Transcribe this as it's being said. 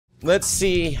Let's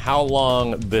see how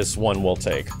long this one will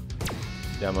take.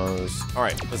 Demos.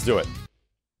 Alright, let's do it.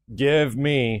 Give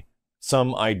me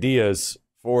some ideas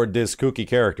for this kooky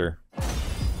character.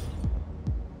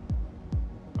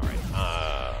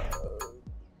 Alright,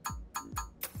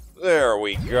 there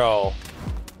we go.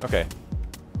 Okay.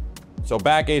 So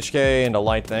back HK into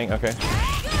light thing, okay.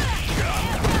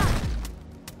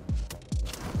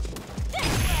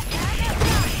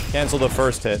 Cancel the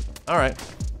first hit. Alright.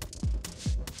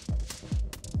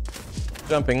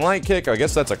 Jumping light kick, I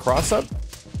guess that's a cross-up?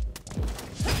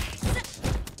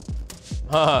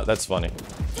 Haha, that's funny.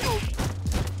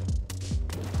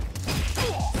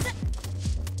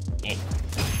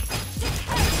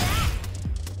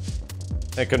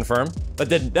 Hey, confirm. That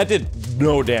did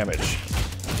no damage.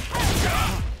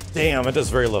 Damn, it does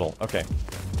very little. Okay.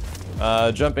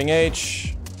 Jumping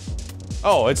H.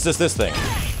 Oh, it's just this thing.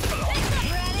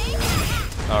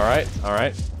 Alright,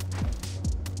 alright.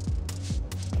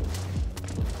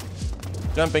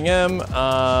 Jumping M,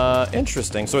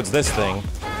 interesting. So it's this thing.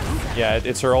 Yeah,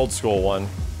 it's her old school one.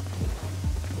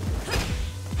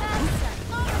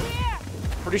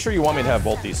 Pretty sure you want me to have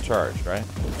both these charged, right?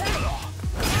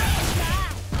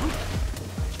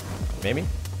 Maybe?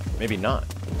 Maybe not.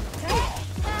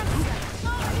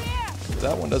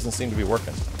 That one doesn't seem to be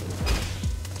working.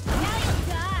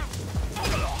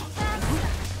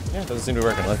 Yeah, it doesn't seem to be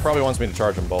working. It probably wants me to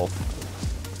charge them both.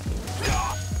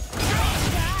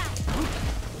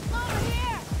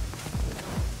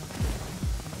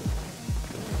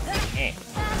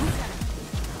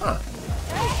 Huh.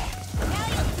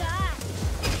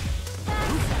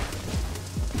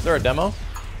 Is there a demo?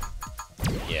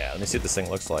 Yeah, let me see what this thing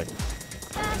looks like.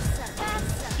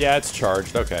 Yeah, it's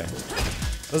charged, okay.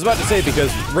 I was about to say,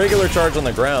 because regular charge on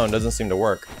the ground doesn't seem to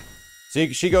work. So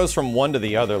she goes from one to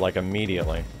the other, like,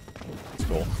 immediately. That's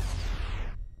cool.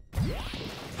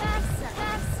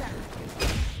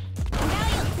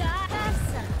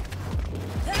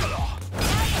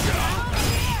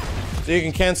 So you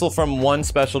can cancel from one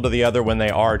special to the other when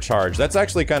they are charged. That's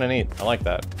actually kind of neat. I like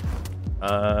that.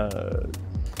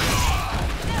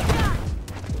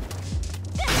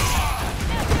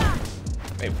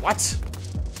 Wait, what?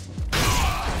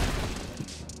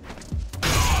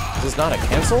 Is this not a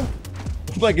cancel?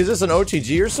 Like, is this an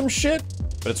OTG or some shit?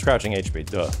 But it's crouching HP,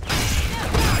 duh.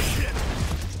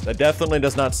 That definitely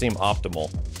does not seem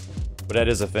optimal. But that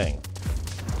is a thing.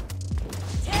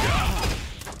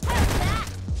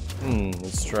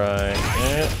 Let's try.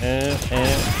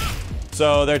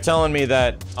 So they're telling me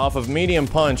that off of medium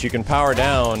punch, you can power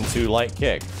down to light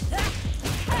kick.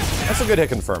 That's a good hit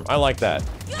confirm. I like that.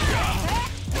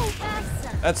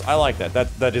 I like that.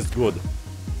 That is good.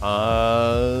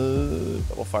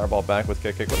 Double fireball back with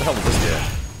kick. What the hell is this do?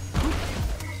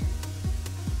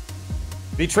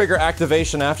 V-trigger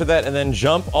activation after that, and then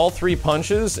jump all 3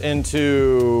 punches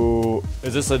into...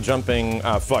 Is this a jumping...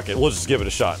 fuck it. We'll just give it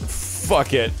a shot.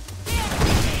 Fuck it.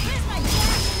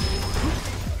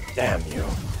 Damn you.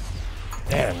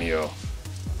 Damn you.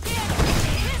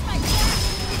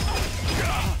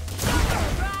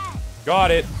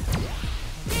 Got it.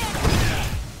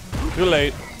 Too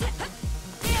late.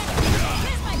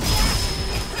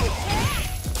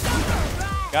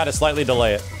 Gotta slightly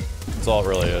delay it. That's all it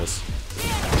really is.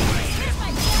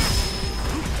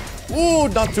 Ooh,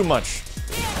 not too much.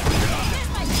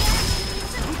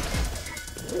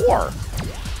 War.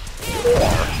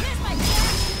 War.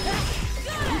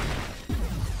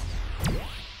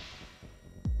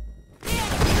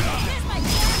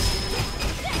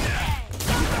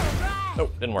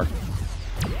 Nope, didn't work.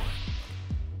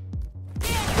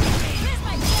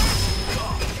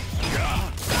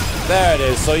 There it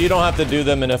is. So you don't have to do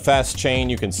them in a fast chain.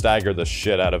 You can stagger the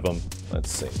shit out of them.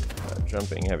 Let's see.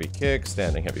 Jumping heavy kick,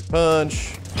 standing heavy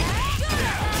punch.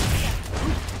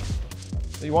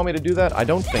 Do you want me to do that? I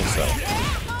don't think so.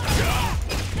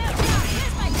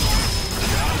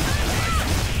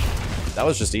 That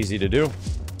was just easy to do.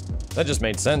 That just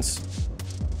made sense.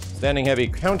 Standing heavy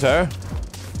counter.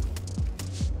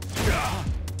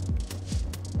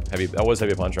 Heavy, that was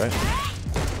heavy punch, right?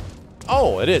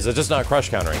 Oh, it is. It's just not crush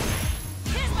countering.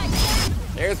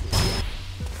 There's...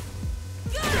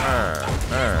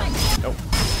 Nope.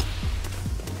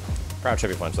 Crouch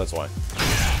heavy punch, that's why.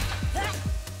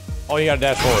 Oh, you gotta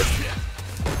dash forward.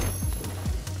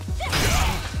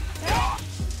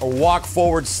 Or walk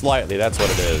forward slightly, that's what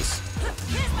it is.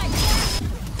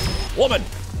 Woman!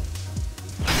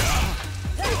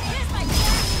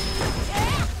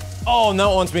 Oh,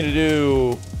 now it wants me to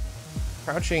do...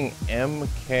 Crouching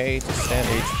MK to stand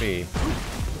HP.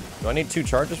 Do I need 2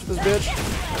 charges for this bitch?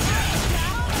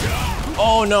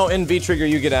 Oh no, in V-Trigger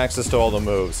you get access to all the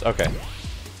moves. Okay.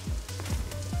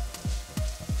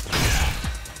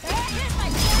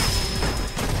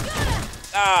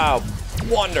 Ah,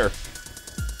 wonder.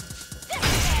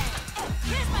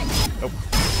 Nope.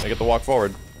 I get to walk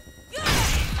forward.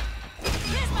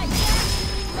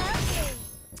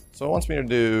 So it wants me to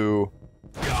do...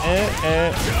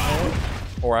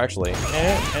 Or actually...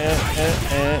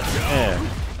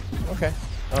 Okay.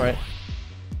 Alright.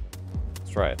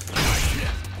 Let's try it.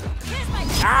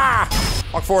 Ah!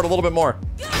 Walk forward a little bit more.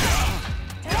 I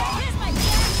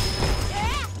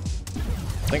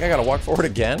think I gotta walk forward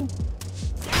again?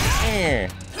 Too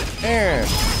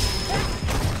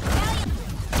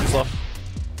slow.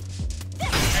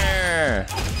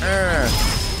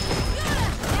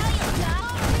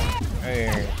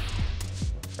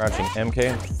 Crouching MK.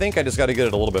 I think I just gotta get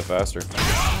it a little bit faster.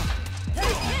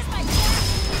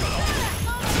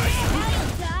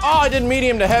 Oh, I did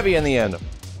medium to heavy in the end.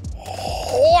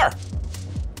 Whore!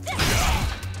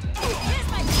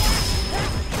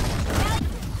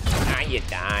 Ah, you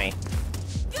die.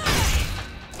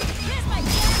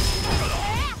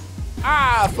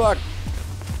 Ah, fuck.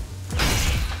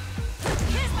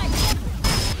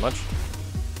 Much?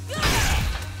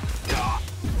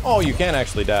 Oh, you can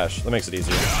actually dash. That makes it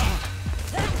easier.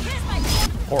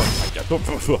 Or,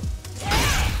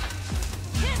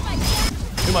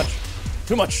 too much.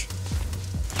 Too much.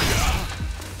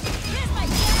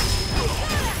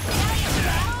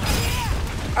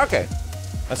 Okay.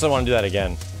 I still want to do that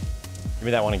again. Give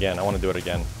me that one again. I want to do it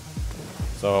again.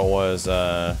 So it was,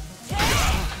 there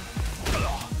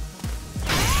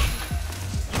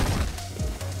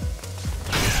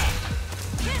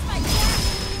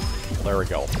we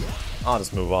go. I'll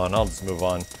just move on. I'll just move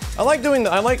on. I like doing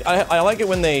the, I like it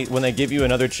when they give you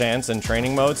another chance in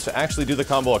training modes to actually do the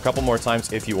combo a couple more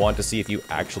times if you want to see if you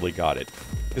actually got it.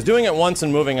 Because doing it once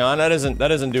and moving on, that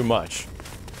doesn't do much.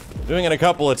 Doing it a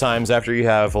couple of times after you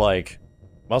have like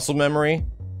muscle memory,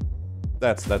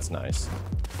 that's nice.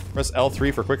 Press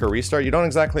L3 for quicker restart. You don't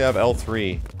exactly have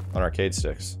L3 on arcade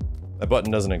sticks. That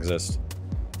button doesn't exist.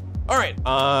 Alright,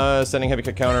 sending heavy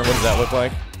kick counter, what does that look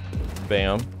like?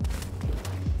 Bam.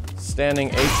 Standing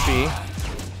HP.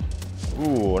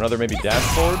 Ooh, another maybe dash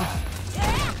forward?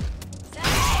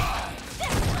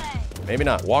 Maybe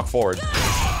not. Walk forward.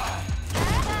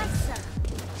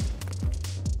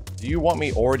 Do you want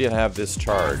me already to have this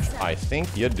charged? I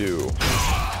think you do.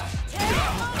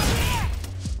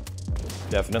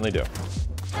 Definitely do.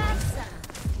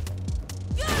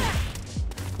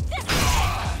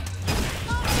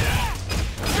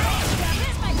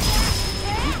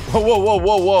 Whoa, whoa, whoa,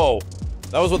 whoa, whoa!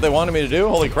 That was what they wanted me to do?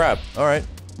 Holy crap. Alright.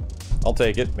 I'll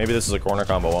take it. Maybe this is a corner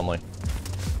combo only.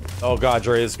 Oh god,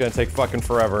 Juri, this is gonna take fucking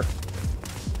forever.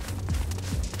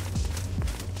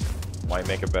 Might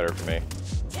make it better for me.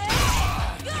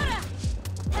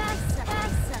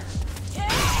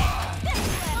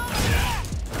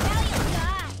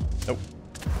 Nope.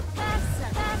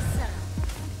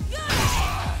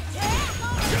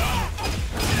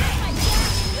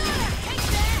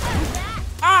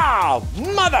 Ah,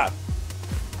 mother!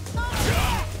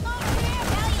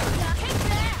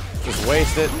 Just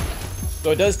waste it.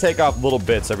 So it does take off little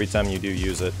bits every time you do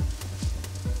use it.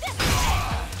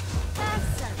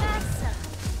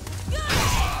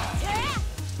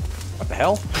 What the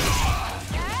hell?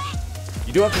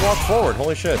 You do have to walk forward,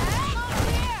 holy shit.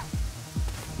 I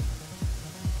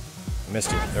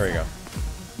missed you. There you go.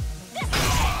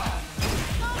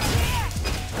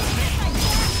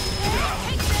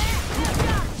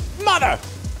 Mother!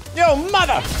 Yo,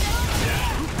 mother!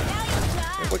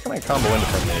 What can I combo into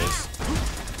from these?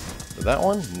 Is that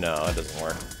one? No, it doesn't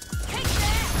work.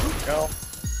 Go.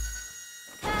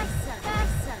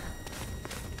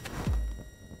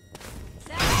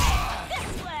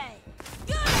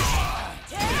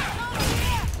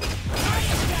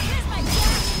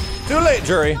 Too late,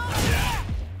 Juri.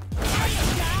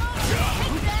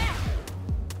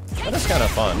 That is kind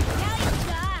of fun.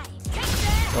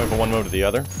 Going from one move to the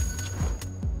other.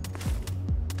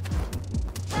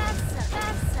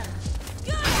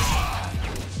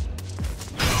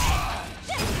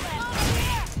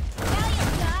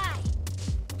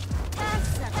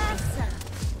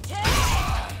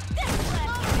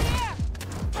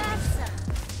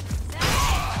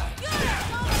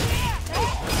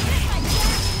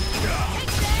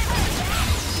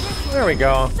 There we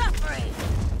go.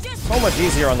 So much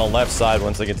easier on the left side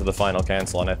once I get to the final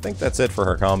cancel, and I think that's it for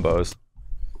her combos.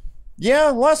 Yeah,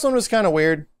 last one was kind of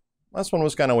weird. Last one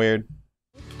was kind of weird.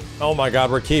 Oh my god,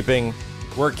 we're keeping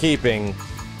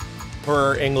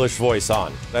her English voice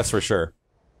on. That's for sure.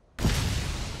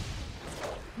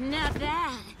 Not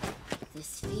bad.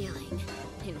 This feeling,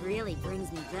 it really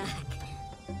brings me back.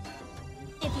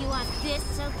 If you want this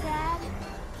so bad...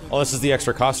 Oh, this is the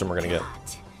extra costume we're gonna get.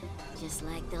 Just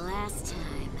like the last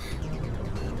time.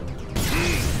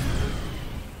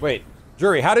 Wait,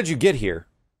 Juri, how did you get here?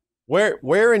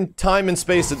 Where in time and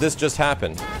space did this just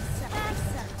happen?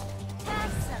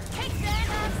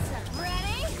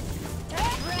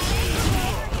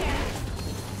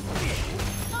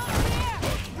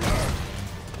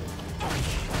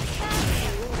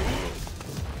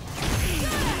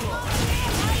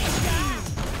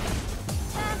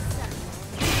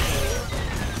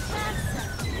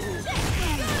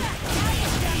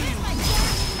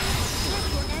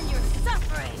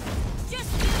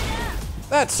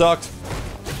 That sucked.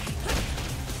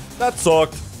 That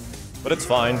sucked. But it's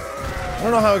fine. I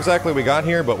don't know how exactly we got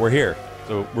here, but we're here.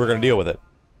 So we're gonna deal with it.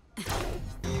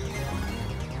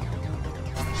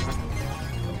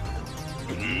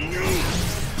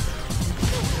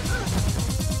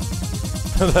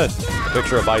 That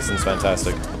picture of Bison's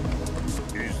fantastic.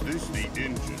 Is this the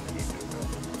engine?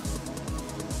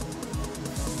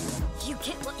 You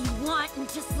get what you want and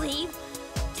just leave?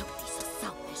 Don't be so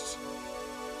selfish.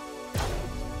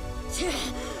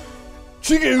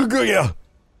 Shigiguya!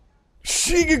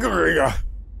 Shigiguya!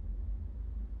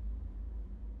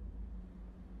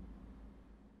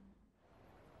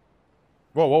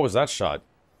 Whoa, what was that shot?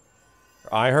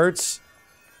 Her eye hurts?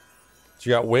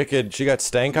 She got wicked, she got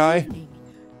stank eye?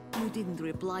 You didn't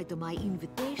reply to my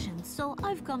invitation, so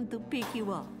I've come to pick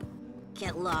you up.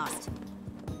 Get lost.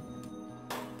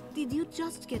 Did you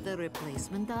just get a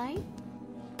replacement eye?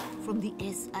 From the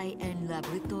SIN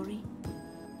laboratory?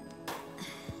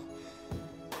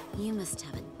 You must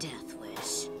have a death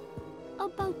wish.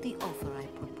 About the offer I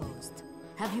proposed.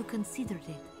 Have you considered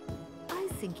it? I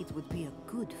think it would be a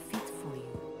good fit for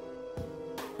you.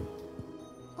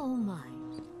 Oh my.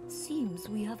 Seems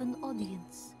we have an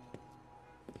audience.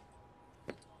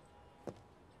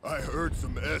 I heard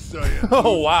some SIN.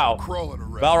 Oh wow. Crawling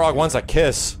around. Balrog wants a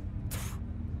kiss.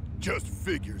 Just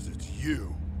figures it's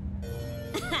you.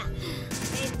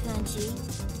 Hey, Punchy.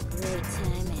 Great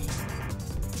timing.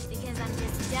 Because I'm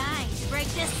just dying to break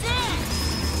this in!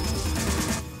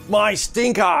 My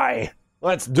stink eye!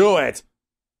 Let's do it!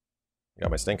 You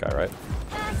got my stink eye, right?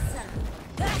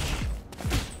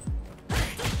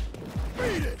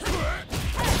 Beat it!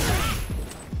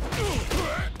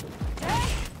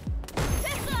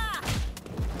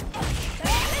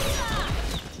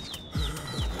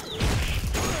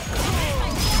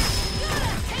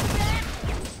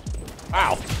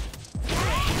 Ow!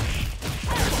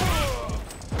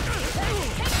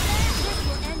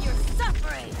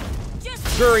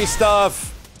 Juri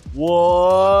stuff!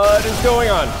 What is going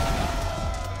on?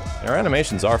 Our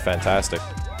animations are fantastic.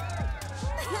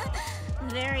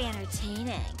 Very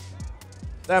entertaining.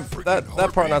 That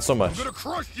part not so much. I'm gonna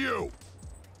crush you!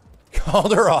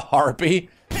 Called her a harpy?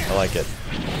 I like it.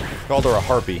 Called her a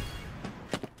harpy.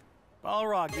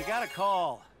 Balrog, you got a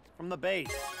call from the base.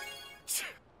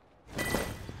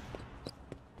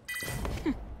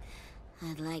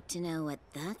 I'd like to know what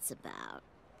that's about.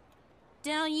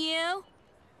 Don't you?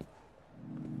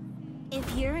 If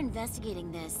you're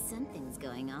investigating this, something's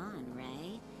going on,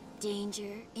 right?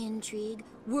 Danger, intrigue,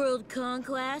 world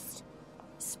conquest?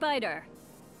 Spider,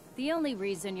 the only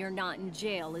reason you're not in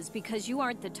jail is because you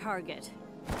aren't the target.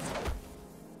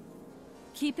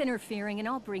 Keep interfering and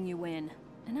I'll bring you in.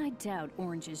 And I doubt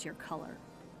orange is your color.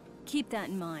 Keep that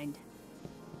in mind.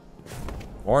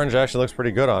 Orange actually looks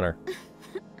pretty good on her.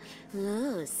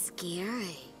 Ooh,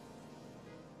 scary.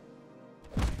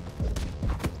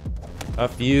 A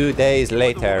few days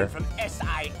later. From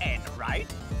SIN, right?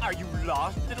 Are you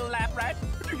lost, little lab rat?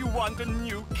 Do you want a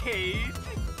new cage?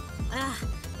 Ugh,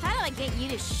 how do I get you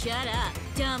to shut up,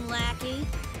 dumb lackey?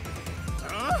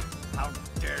 Huh? How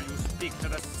dare you speak to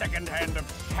the second hand of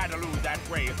Shadaloo that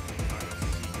way?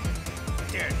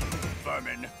 Dead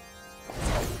vermin.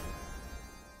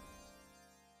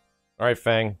 Alright,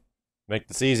 Fang. Make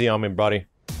this easy on me, buddy.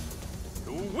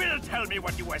 You will tell me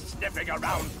what you were sniffing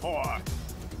around for.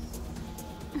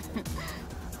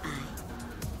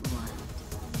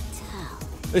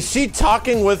 Is she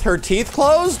talking with her teeth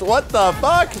closed? What the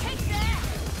fuck?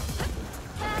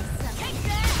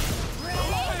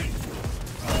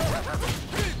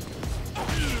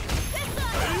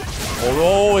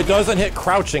 Oh, it doesn't hit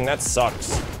crouching. That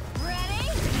sucks.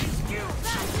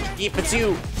 Yep, it's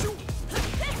you.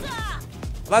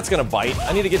 That's gonna bite.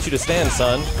 I need to get you to stand,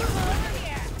 son.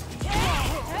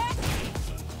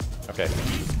 Okay.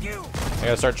 I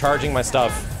gotta start charging my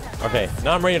stuff. Okay,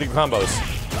 now I'm ready to do combos.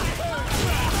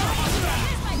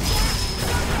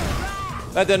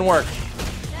 That didn't work.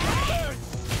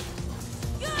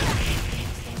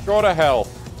 Go to hell.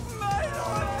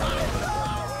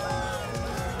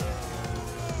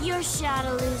 You're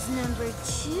Shadowloo's number 2,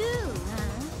 huh?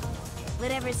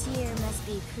 Whatever's here must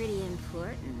be pretty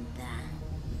important, then.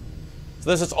 So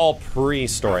this is all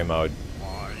pre-story mode.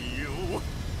 Are you?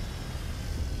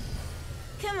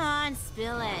 Come on,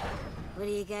 spill it. What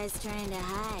are you guys trying to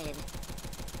hide?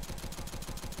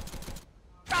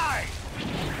 Die!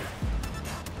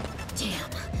 Damn,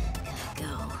 gotta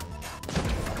go.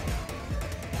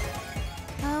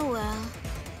 Oh well.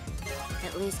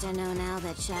 At least I know now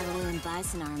that Shadowloo and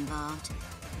Bison are involved,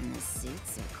 and the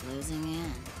suits are closing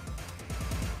in.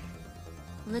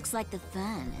 Looks like the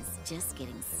fun is just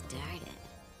getting started.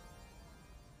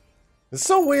 It's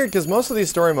so weird because most of these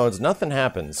story modes, nothing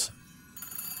happens.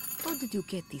 How did you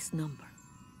get this number?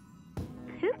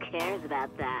 Who cares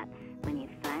about that when you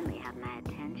finally have my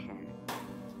attention?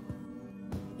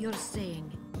 You're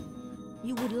saying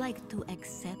you would like to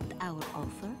accept our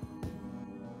offer?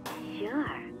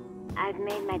 Sure. I've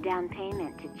made my down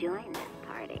payment to join this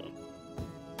party.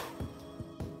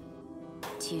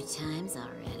 2 times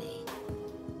already.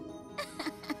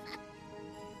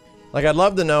 Like, I'd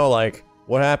love to know, like,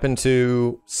 what happened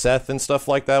to Seth and stuff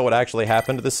like that, what actually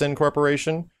happened to the Sin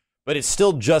Corporation, but it's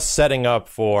still just setting up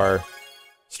for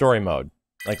story mode.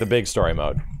 Like, the big story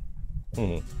mode.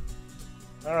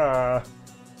 Alright!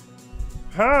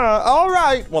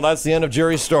 Well, that's the end of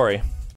JURI's story.